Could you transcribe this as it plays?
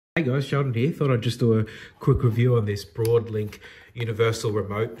Hey guys, Sheldon here. Thought I'd just do a quick review on this Broadlink universal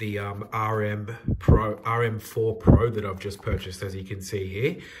remote, the RM4 Pro that I've just purchased, as you can see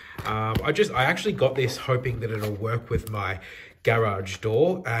here. I actually got this hoping that it'll work with my garage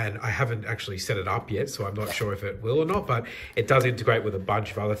door, and I haven't actually set it up yet, so I'm not sure if it will or not, but it does integrate with a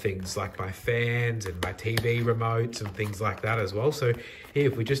bunch of other things like my fans and my TV remotes and things like that as well. So here,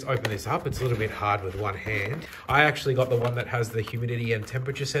 if we just open this up, it's a little bit hard with one hand. I actually got the one that has the humidity and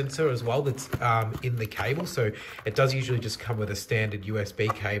temperature sensor as well, that's in the cable. So it does usually just come with a standard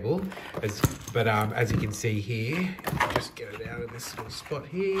USB cable, but as you can see here, just get it out of this little spot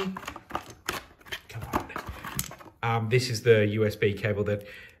here. Come on. This is the USB cable that,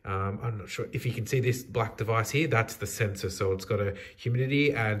 I'm not sure if you can see this black device here, that's the sensor. So it's got a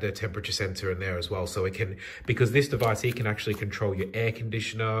humidity and a temperature sensor in there as well. So it can, because this device here can actually control your air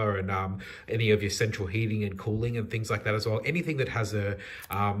conditioner and any of your central heating and cooling and things like that as well. Anything that has a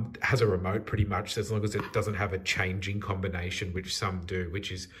remote, pretty much, as long as it doesn't have a changing combination, which some do,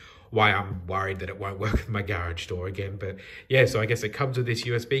 which is why I'm worried that it won't work with my garage door again. But yeah, so I guess it comes with this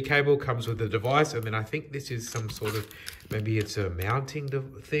USB cable, comes with the device, and then I think this is some sort of, maybe it's a mounting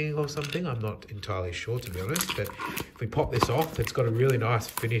thing or something. I'm not entirely sure, to be honest. But if we pop this off, it's got a really nice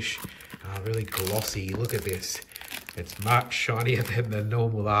finish, really glossy. Look at this. It's much shinier than the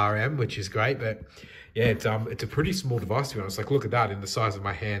normal RM, which is great. But yeah, it's a pretty small device, to be honest. Like, look at that in the size of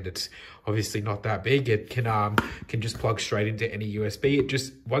my hand. It's obviously not that big. It can just plug straight into any USB. It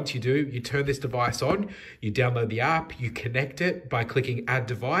just, once you do, you turn this device on, you download the app, you connect it by clicking add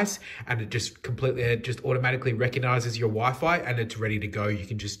device, and it just automatically recognizes your Wi-Fi, and it's ready to go. You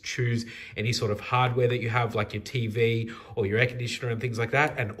can just choose any sort of hardware that you have, like your TV or your air conditioner and things like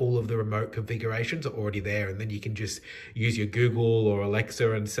that, and all of the remote configurations are already there. And then you can just use your Google or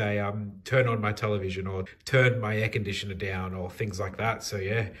Alexa and say, turn on my television, or turn my air conditioner down, or things like that. So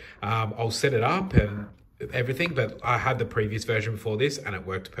yeah, I'll set it up and everything, but I had the previous version before this and it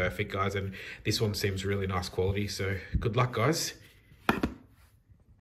worked perfect, guys, and this one seems really nice quality. So good luck, guys.